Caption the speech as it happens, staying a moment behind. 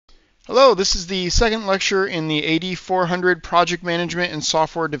Hello, this is the second lecture in the AD 400 Project Management and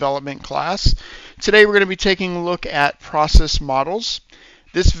Software Development class. Today we're going to be taking a look at process models.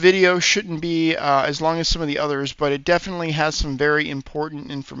 This video shouldn't be as long as some of the others, but it definitely has some very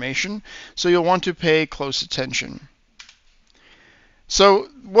important information, so you'll want to pay close attention. So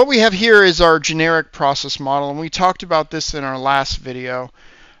what we have here is our generic process model, and we talked about this in our last video.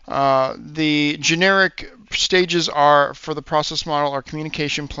 The generic stages are for the process model are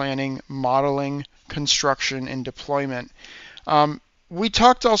communication, planning, modeling, construction, and deployment. We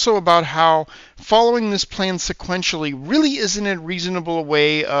talked also about how following this plan sequentially really isn't a reasonable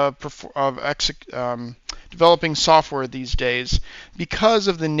way of developing software these days, because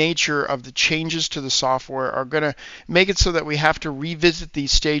of the nature of the changes to the software are going to make it so that we have to revisit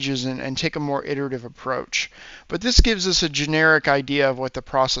these stages and take a more iterative approach. But this gives us a generic idea of what the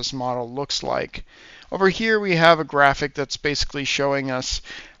process model looks like. Over here we have a graphic that's basically showing us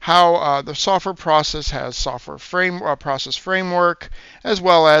how the software process has process framework, as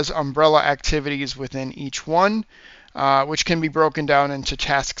well as umbrella activities within each one, which can be broken down into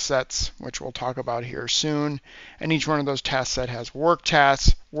task sets, which we'll talk about here soon. And each one of those task sets has work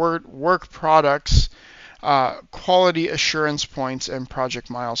tasks, work products, quality assurance points, and project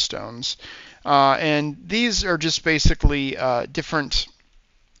milestones. And these are just basically different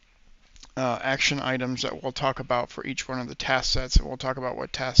action items that we'll talk about for each one of the task sets, and we'll talk about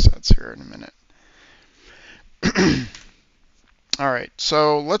what task sets here in a minute. All right,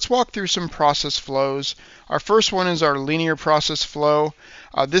 so let's walk through some process flows. Our first one is our linear process flow.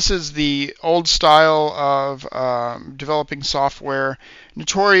 This is the old style of developing software.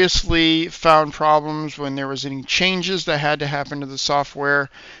 Notoriously found problems when there was any changes that had to happen to the software.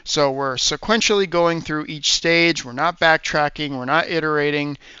 So we're sequentially going through each stage. We're not backtracking. We're not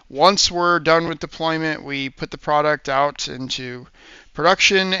iterating. Once we're done with deployment, we put the product out into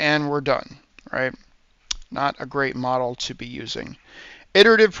production and we're done, right? Not a great model to be using.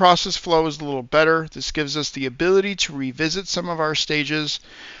 Iterative process flow is a little better. This gives us the ability to revisit some of our stages.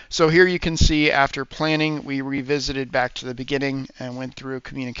 So here you can see after planning, we revisited back to the beginning and went through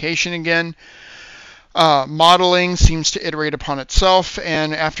communication again. Modeling seems to iterate upon itself,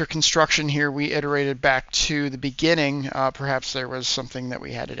 and after construction here, we iterated back to the beginning. Perhaps there was something that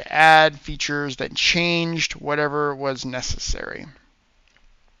we had to add, features that changed, whatever was necessary.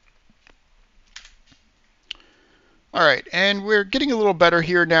 All right, and we're getting a little better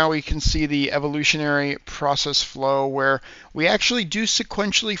here now. We can see the evolutionary process flow where we actually do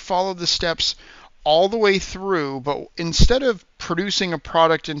sequentially follow the steps all the way through, but instead of producing a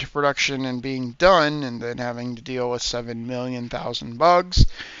product into production and being done and then having to deal with 7 million bugs,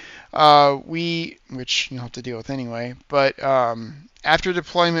 which you'll have to deal with anyway, but after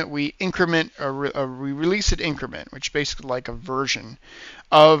deployment, we increment we release an increment, which is basically like a version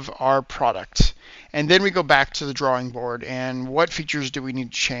of our product. And then we go back to the drawing board and what features do we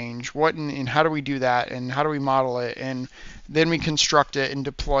need to change? What and how do we do that? And how do we model it? And then we construct it and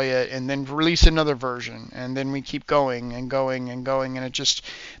deploy it and then release another version. And then we keep going and going and going. And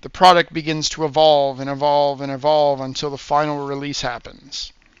the product begins to evolve and evolve and evolve until the final release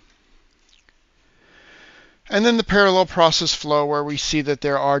happens. And then the parallel process flow, where we see that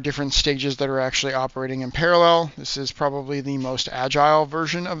there are different stages that are actually operating in parallel. This is probably the most agile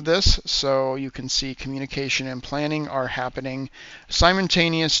version of this. So you can see communication and planning are happening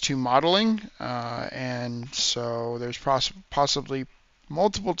simultaneous to modeling. And so there's possibly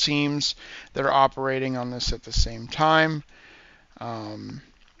multiple teams that are operating on this at the same time.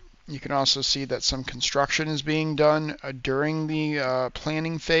 You can also see that some construction is being done during the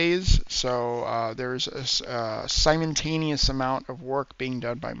planning phase. So there's a simultaneous amount of work being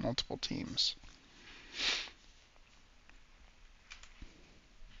done by multiple teams.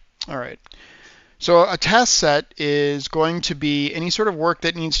 All right. So a task set is going to be any sort of work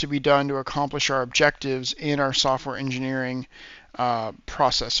that needs to be done to accomplish our objectives in our software engineering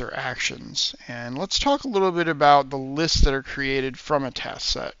process or actions. And let's talk a little bit about the lists that are created from a task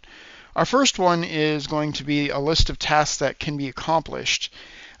set. Our first one is going to be a list of tasks that can be accomplished.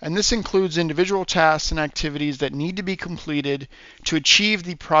 And this includes individual tasks and activities that need to be completed to achieve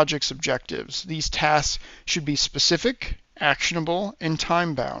the project's objectives. These tasks should be specific, actionable, and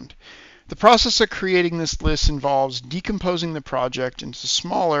time-bound. The process of creating this list involves decomposing the project into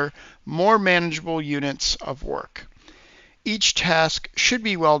smaller, more manageable units of work. Each task should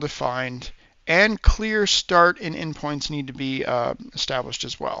be well defined, and clear start and end points need to be established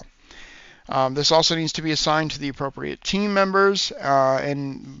as well. This also needs to be assigned to the appropriate team members,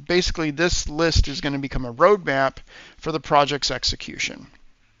 and basically this list is going to become a roadmap for the project's execution.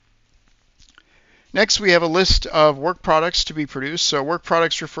 Next, we have a list of work products to be produced. So work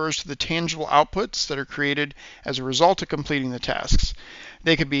products refers to the tangible outputs that are created as a result of completing the tasks.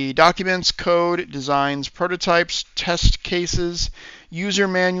 They could be documents, code, designs, prototypes, test cases, user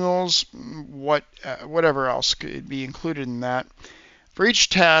manuals, whatever else could be included in that. For each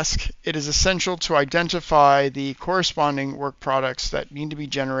task, it is essential to identify the corresponding work products that need to be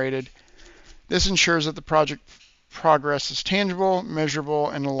generated. This ensures that the project progress is tangible, measurable,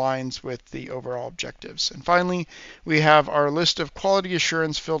 and aligns with the overall objectives. And finally, we have our list of quality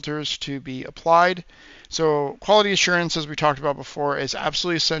assurance filters to be applied. So quality assurance, as we talked about before, is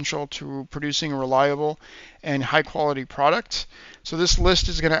absolutely essential to producing a reliable and high quality product. So this list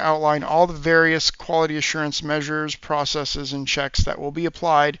is going to outline all the various quality assurance measures, processes, and checks that will be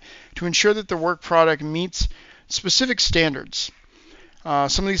applied to ensure that the work product meets specific standards.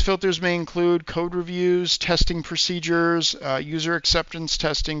 Some of these filters may include code reviews, testing procedures, user acceptance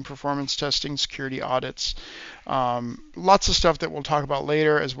testing, performance testing, security audits, lots of stuff that we'll talk about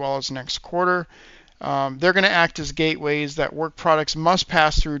later as well as next quarter. They're going to act as gateways that work products must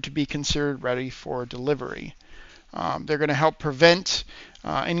pass through to be considered ready for delivery. They're going to help prevent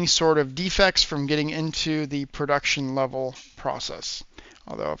any sort of defects from getting into the production level process.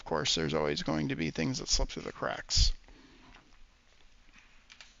 Although, of course, there's always going to be things that slip through the cracks.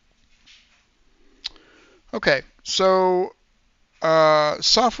 Okay, so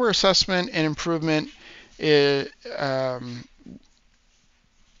software assessment and improvement is,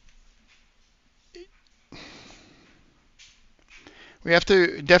 we have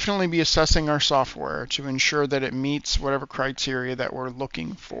to definitely be assessing our software to ensure that it meets whatever criteria that we're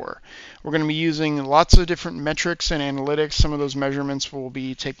looking for. We're going to be using lots of different metrics and analytics. Some of those measurements we'll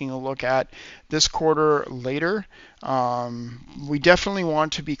be taking a look at this quarter later. We definitely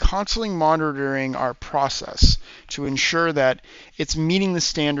want to be constantly monitoring our process to ensure that it's meeting the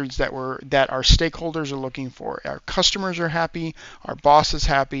standards that our stakeholders are looking for. Our customers are happy, our boss is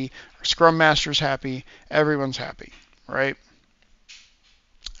happy, our Scrum Master is happy, everyone's happy, right?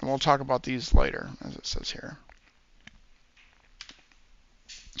 And we'll talk about these later, as it says here.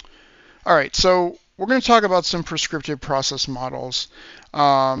 All right, so we're going to talk about some prescriptive process models,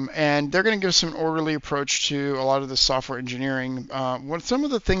 and they're going to give us an orderly approach to a lot of the software engineering. Some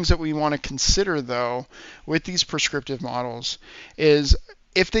of the things that we want to consider, though, with these prescriptive models is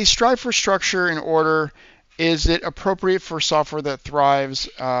if they strive for structure and order, is it appropriate for software that thrives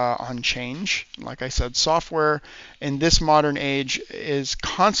on change? Like I said, software in this modern age is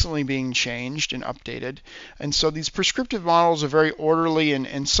constantly being changed and updated. And so these prescriptive models are very orderly,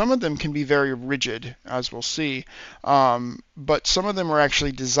 and some of them can be very rigid, as we'll see. But some of them are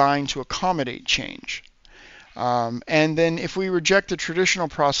actually designed to accommodate change. And then if we reject the traditional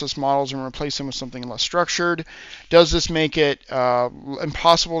process models and replace them with something less structured, does this make it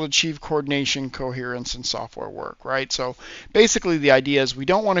impossible to achieve coordination, coherence, and software work, right? So basically the idea is we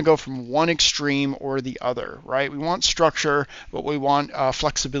don't want to go from one extreme or the other, right? We want structure, but we want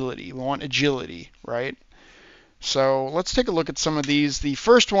flexibility. We want agility, right? So let's take a look at some of these. The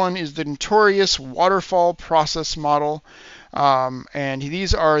first one is the notorious waterfall process model. And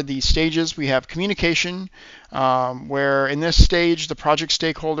these are the stages. We have communication, where in this stage the project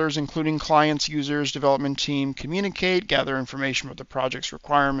stakeholders, including clients, users, development team, communicate, gather information about the project's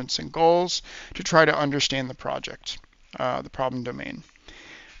requirements and goals to try to understand the project, the problem domain.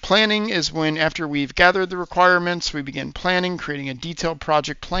 Planning is when, after we've gathered the requirements, we begin planning. Creating a detailed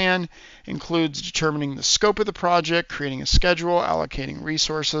project plan includes determining the scope of the project, creating a schedule, allocating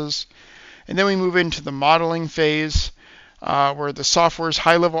resources. And then we move into the modeling phase, where the software's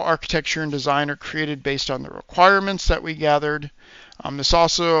high-level architecture and design are created based on the requirements that we gathered. This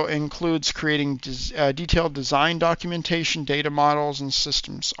also includes creating detailed design documentation, data models, and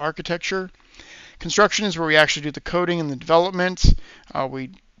systems architecture. Construction is where we actually do the coding and the development. We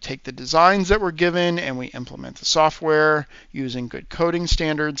take the designs that were given and we implement the software using good coding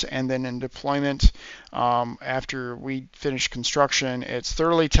standards, and then in deployment, after we finish construction, it's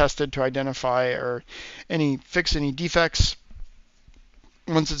thoroughly tested to identify or fix any defects.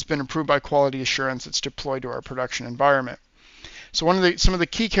 Once it's been approved by quality assurance, it's deployed to our production environment. So some of the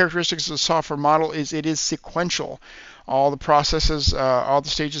key characteristics of the software model is it is sequential. All the processes, all the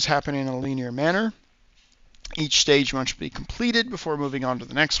stages happen in a linear manner. Each stage must be completed before moving on to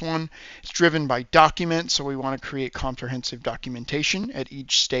the next one. It's driven by document, so we want to create comprehensive documentation at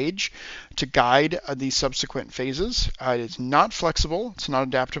each stage to guide the subsequent phases. It is not flexible. It's not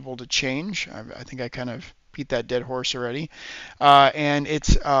adaptable to change. I think I kind of beat that dead horse already. And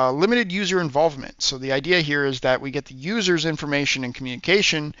it's limited user involvement. So the idea here is that we get the user's information and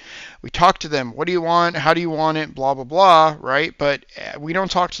communication. We talk to them. What do you want? How do you want it? Blah, blah, blah, right? But we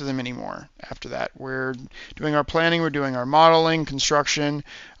don't talk to them anymore after that. We're doing our planning. We're doing our modeling, construction,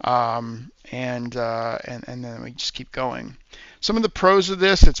 and then we just keep going. Some of the pros of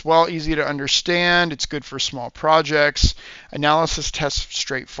this: it's easy to understand. It's good for small projects. Analysis tests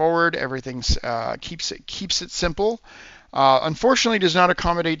straightforward. Everything keeps it simple. Unfortunately, does not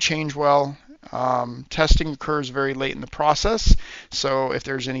accommodate change well. Testing occurs very late in the process, so if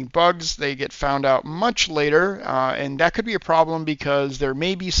there's any bugs, they get found out much later, and that could be a problem because there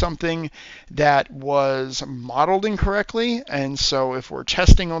may be something that was modeled incorrectly, and so if we're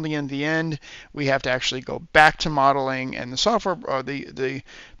testing only in the end, we have to actually go back to modeling, and the software, the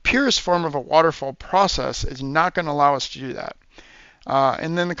purest form of a waterfall process is not going to allow us to do that.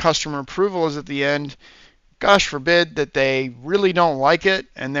 And then the customer approval is at the end. Gosh forbid that they really don't like it,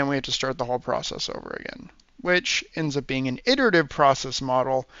 and then we have to start the whole process over again, which ends up being an iterative process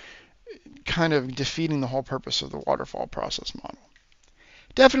model, kind of defeating the whole purpose of the waterfall process model.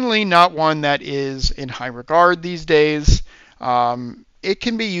 Definitely not one that is in high regard these days. It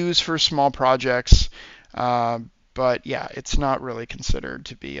can be used for small projects, but yeah, it's not really considered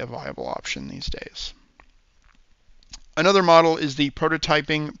to be a viable option these days. Another model is the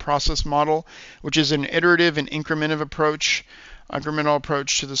prototyping process model, which is an iterative and incremental approach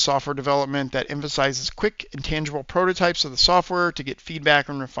to the software development that emphasizes quick and tangible prototypes of the software to get feedback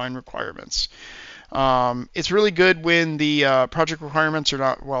and refine requirements. It's really good when the project requirements are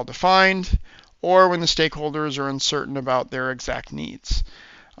not well defined or when the stakeholders are uncertain about their exact needs.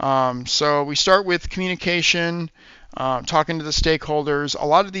 So we start with communication, talking to the stakeholders. A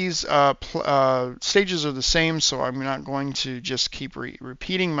lot of these stages are the same, so I'm not going to just keep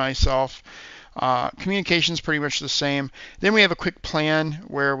repeating myself. Communication is pretty much the same. Then we have a quick plan,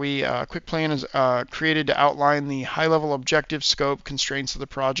 where quick plan is created to outline the high-level objective, scope, constraints of the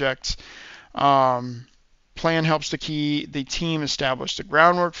project. Plan helps the team establish the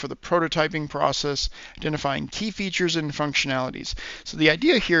groundwork for the prototyping process, identifying key features and functionalities. So the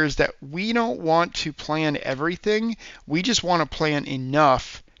idea here is that we don't want to plan everything. We just want to plan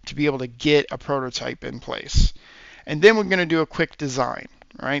enough to be able to get a prototype in place. And then we're going to do a quick design,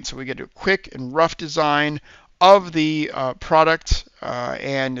 right? So we get a quick and rough design of the product,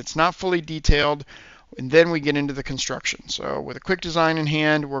 and it's not fully detailed. And then we get into the construction. So with a quick design in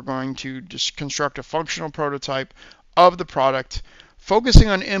hand, we're going to just construct a functional prototype of the product, focusing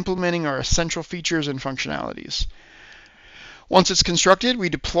on implementing our essential features and functionalities. Once it's constructed, we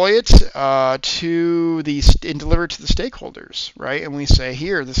deploy it and deliver it to the stakeholders, right? And we say,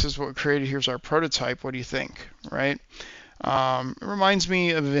 here, this is what we created. Here's our prototype. What do you think, right? It reminds me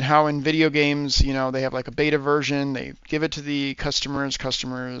of how in video games, they have like a beta version. They give it to the customers.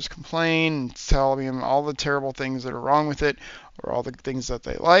 Customers complain, tell them all the terrible things that are wrong with it, or all the things that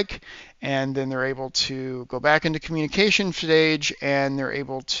they like, and then they're able to go back into communication stage, and they're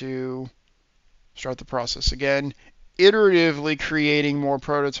able to start the process again, iteratively creating more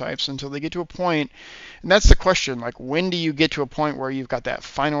prototypes until they get to a point. And that's the question, like, when do you get to a point where you've got that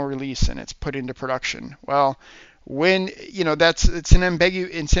final release and it's put into production? Well, when it's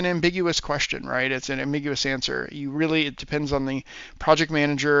an ambiguous question, right? It's an ambiguous answer. It depends on the project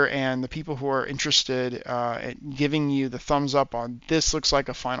manager and the people who are interested in giving you the thumbs up on this looks like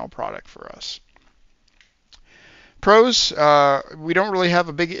a final product for us. Pros: we don't really have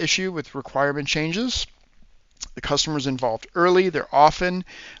a big issue with requirement changes. The customer's involved early. They're often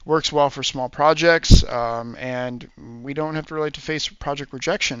works well for small projects, and we don't have to really face project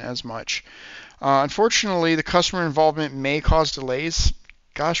rejection as much. Unfortunately, the customer involvement may cause delays.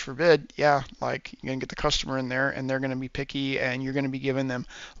 Gosh forbid, yeah, like you're going to get the customer in there and they're going to be picky, and you're going to be giving them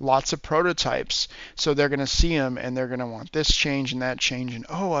lots of prototypes. So they're going to see them and they're going to want this change and that change, and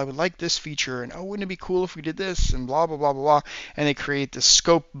oh, I would like this feature, and oh, wouldn't it be cool if we did this, and blah, blah, blah, blah, blah. And they create this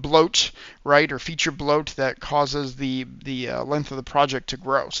scope bloat, right, or feature bloat that causes the length of the project to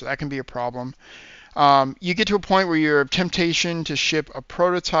grow. So that can be a problem. You get to a point where you're temptation to ship a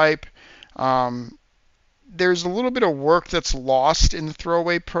prototype. There's a little bit of work that's lost in the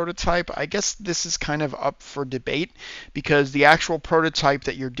throwaway prototype. I guess this is kind of up for debate, because the actual prototype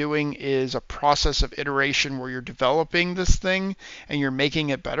that you're doing is a process of iteration where you're developing this thing and you're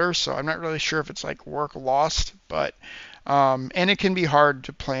making it better. So I'm not really sure if it's like work lost, but and it can be hard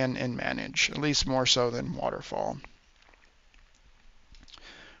to plan and manage, at least more so than Waterfall.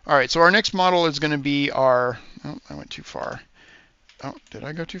 All right, so our next model is going to be I went too far. Oh, did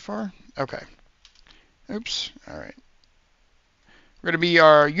I go too far? Okay. Oops. All right. We're going to be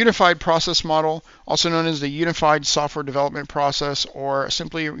our unified process model, also known as the unified software development process or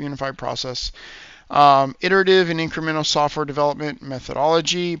simply a unified process. Iterative and incremental software development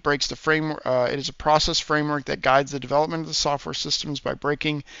methodology breaks the framework. It is a process framework that guides the development of the software systems by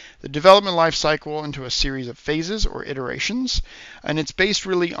breaking the development lifecycle into a series of phases or iterations. And it's based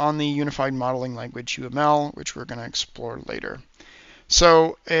really on the unified modeling language UML, which we're going to explore later.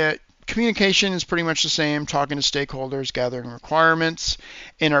 So communication is pretty much the same, talking to stakeholders, gathering requirements.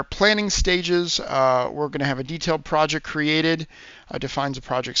 In our planning stages, we're going to have a detailed project created, defines the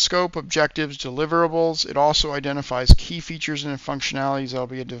project scope, objectives, deliverables. It also identifies key features and functionalities that will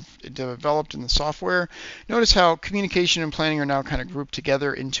be developed in the software. Notice how communication and planning are now kind of grouped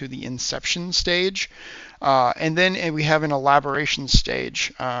together into the inception stage. And then we have an elaboration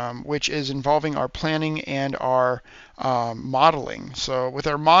stage, which is involving our planning and our modeling. So with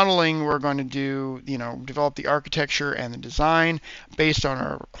our modeling, we're going to develop the architecture and the design based on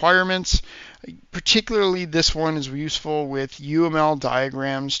our requirements. Particularly, this one is useful with UML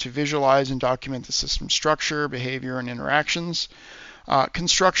diagrams to visualize and document the system structure, behavior, and interactions.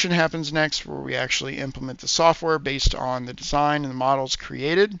 Construction happens next, where we actually implement the software based on the design and the models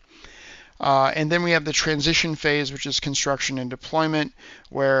created. And then we have the transition phase, which is construction and deployment,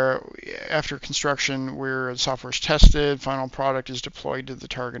 where after construction, where the software is tested, final product is deployed to the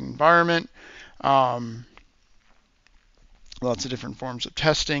target environment. Lots of different forms of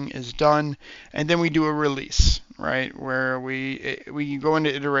testing is done, and then we do a release, right, where we go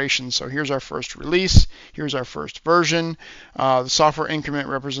into iterations. So here's our first release, here's our first version. The software increment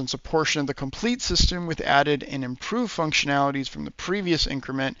represents a portion of the complete system with added and improved functionalities from the previous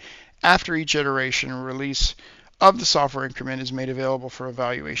increment. After each iteration, a release of the software increment is made available for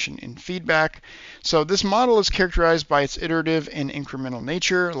evaluation and feedback. So this model is characterized by its iterative and incremental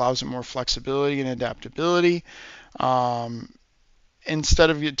nature, allows it more flexibility and adaptability. Instead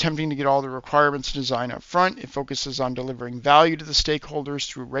of attempting to get all the requirements design up front, it focuses on delivering value to the stakeholders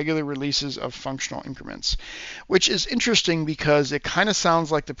through regular releases of functional increments, which is interesting because it kind of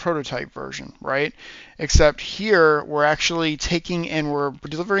sounds like the prototype version, right? Except here we're actually taking and we're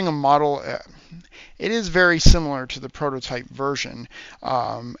delivering a model. It is very similar to the prototype version,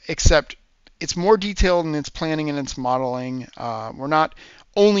 except it's more detailed in its planning and its modeling. We're not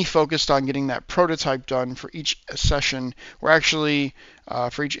only focused on getting that prototype done for each session. We're actually,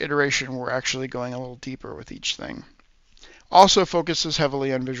 for each iteration, we're actually going a little deeper with each thing. Also focuses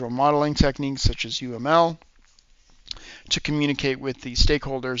heavily on visual modeling techniques such as UML to communicate with the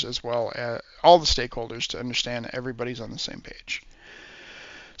stakeholders as well as all the stakeholders to understand everybody's on the same page.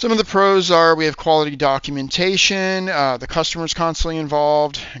 Some of the pros are we have quality documentation, the customer's constantly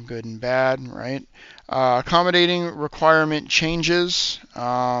involved, good and bad, right? Accommodating requirement changes.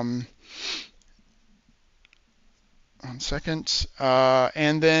 One second.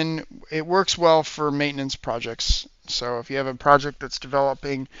 And then it works well for maintenance projects. So if you have a project that's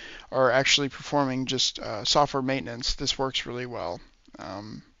developing or actually performing just software maintenance, this works really well.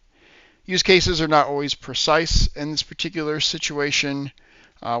 Use cases are not always precise in this particular situation.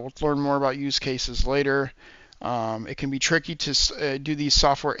 We'll learn more about use cases later. It can be tricky to do these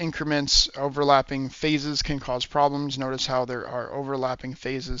software increments. Overlapping phases can cause problems. Notice how there are overlapping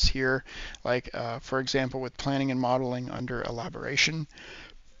phases here, like for example with planning and modeling under elaboration.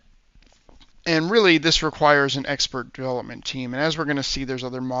 And really this requires an expert development team. And as we're going to see, there's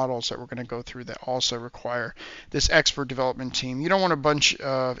other models that we're going to go through that also require this expert development team. You don't want a bunch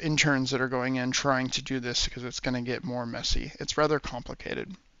of interns that are going in trying to do this because it's going to get more messy. It's rather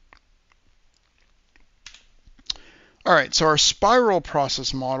complicated. All right, so our spiral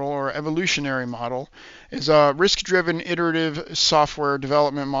process model or evolutionary model is a risk-driven iterative software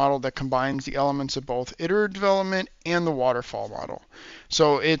development model that combines the elements of both iterative development and the waterfall model.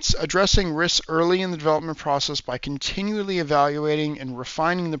 So it's addressing risks early in the development process by continually evaluating and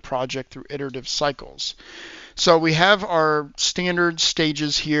refining the project through iterative cycles. So we have our standard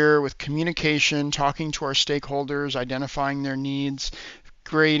stages here with communication, talking to our stakeholders, identifying their needs,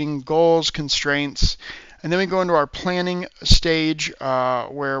 creating goals, constraints. And then we go into our planning stage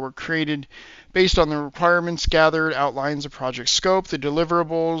where we're created based on the requirements gathered, outlines the project scope, the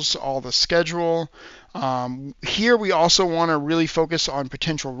deliverables, all the schedule. Here we also want to really focus on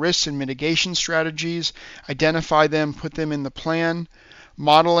potential risks and mitigation strategies, identify them, put them in the plan.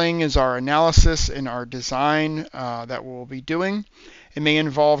 Modeling is our analysis and our design that we'll be doing. It may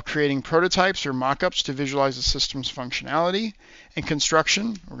involve creating prototypes or mock-ups to visualize the system's functionality. In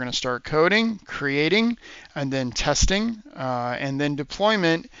construction, we're going to start coding, creating, and then testing, and then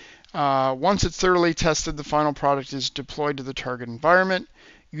deployment. Once it's thoroughly tested, the final product is deployed to the target environment.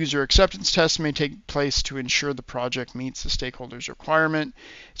 User acceptance tests may take place to ensure the project meets the stakeholders' requirement.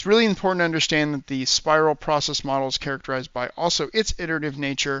 It's really important to understand that the spiral process model is characterized by also its iterative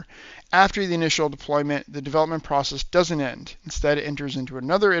nature. After the initial deployment, the development process doesn't end. Instead, it enters into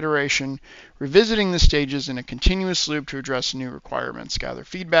another iteration, revisiting the stages in a continuous loop to address new requirements, gather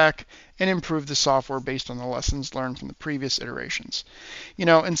feedback, and improve the software based on the lessons learned from the previous iterations.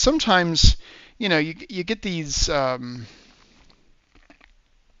 And sometimes, you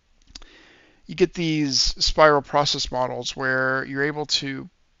get these spiral process models where you're able to,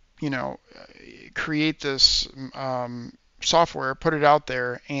 create this software, put it out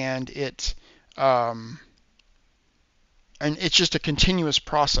there, and it's just a continuous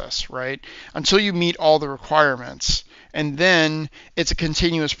process, right? Until you meet all the requirements. And then it's a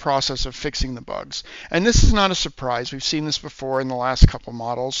continuous process of fixing the bugs. And this is not a surprise. We've seen this before in the last couple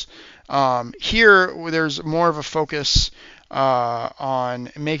models. Here, there's more of a focus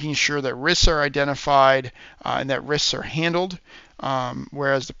on making sure that risks are identified and that risks are handled,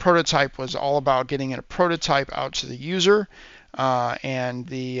 whereas the prototype was all about getting a prototype out to the user, and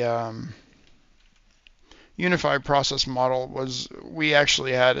the unified process model we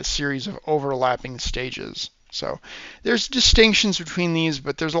actually had a series of overlapping stages. So there's distinctions between these,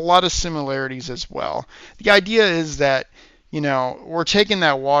 but there's a lot of similarities as well. The idea is that we're taking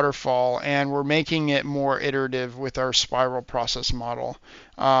that waterfall and we're making it more iterative with our spiral process model,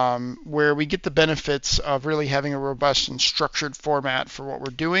 where we get the benefits of really having a robust and structured format for what we're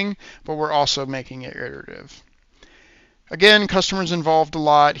doing, but we're also making it iterative. Again, customers involved a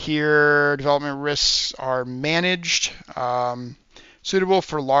lot here. Development risks are managed, suitable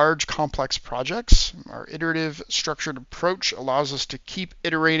for large, complex projects. Our iterative, structured approach allows us to keep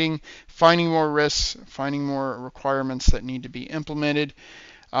iterating, finding more risks, finding more requirements that need to be implemented,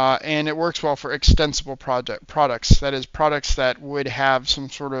 and it works well for extensible products. That is, products that would have some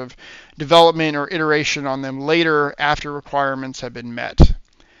sort of development or iteration on them later after requirements have been met.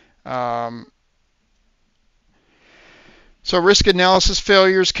 So risk analysis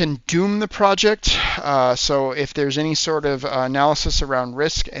failures can doom the project. So if there's any sort of analysis around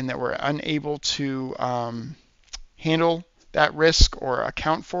risk and that we're unable to handle that risk or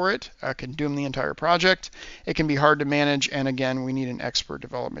account for it, can doom the entire project. It can be hard to manage, and again, we need an expert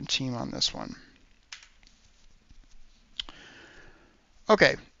development team on this one.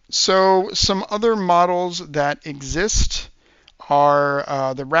 Okay, so some other models that exist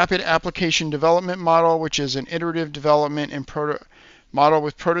are the rapid application development model, which is an iterative development and model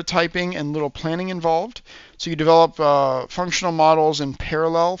with prototyping and little planning involved. So you develop functional models in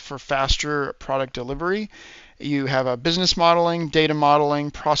parallel for faster product delivery. You have a business modeling, data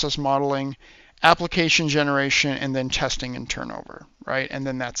modeling, process modeling, application generation, and then testing and turnover, right? And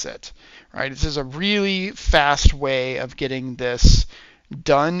then that's it, right? This is a really fast way of getting this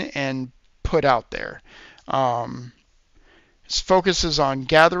done and put out there. This focuses on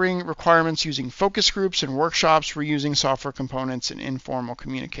gathering requirements using focus groups and workshops, reusing software components, and informal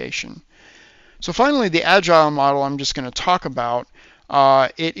communication. So finally, the agile model I'm just going to talk about.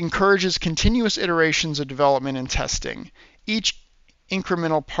 It encourages continuous iterations of development and testing. Each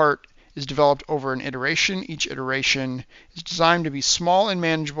incremental part is developed over an iteration. Each iteration is designed to be small and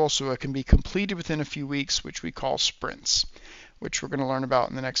manageable so it can be completed within a few weeks, which we call sprints, which we're going to learn about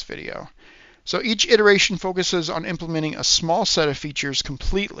in the next video. So each iteration focuses on implementing a small set of features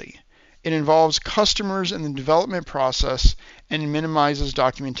completely. It involves customers in the development process and minimizes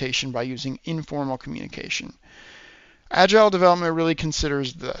documentation by using informal communication. Agile development really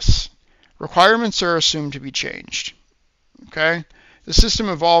considers this. Requirements are assumed to be changed. Okay? The system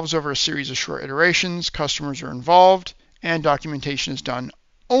evolves over a series of short iterations, customers are involved, and documentation is done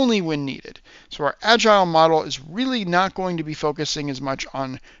only when needed. So our agile model is really not going to be focusing as much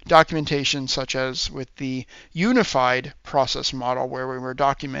on documentation, such as with the unified process model where we were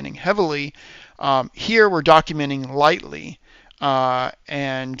documenting heavily. Here we're documenting lightly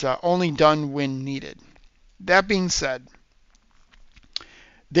and only done when needed. That being said,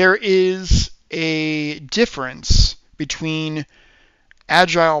 there is a difference between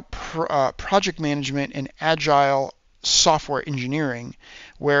agile project management and agile software engineering,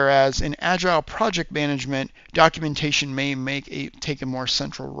 whereas in agile project management, documentation may take a more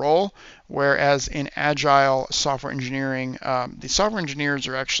central role, whereas in agile software engineering, the software engineers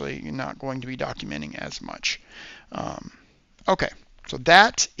are actually not going to be documenting as much. Okay, so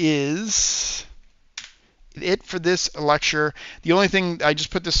that is it for this lecture. The only thing, I just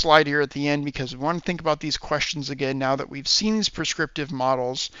put this slide here at the end because we want to think about these questions again now that we've seen these prescriptive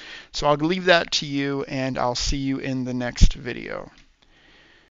models. So I'll leave that to you, and I'll see you in the next video.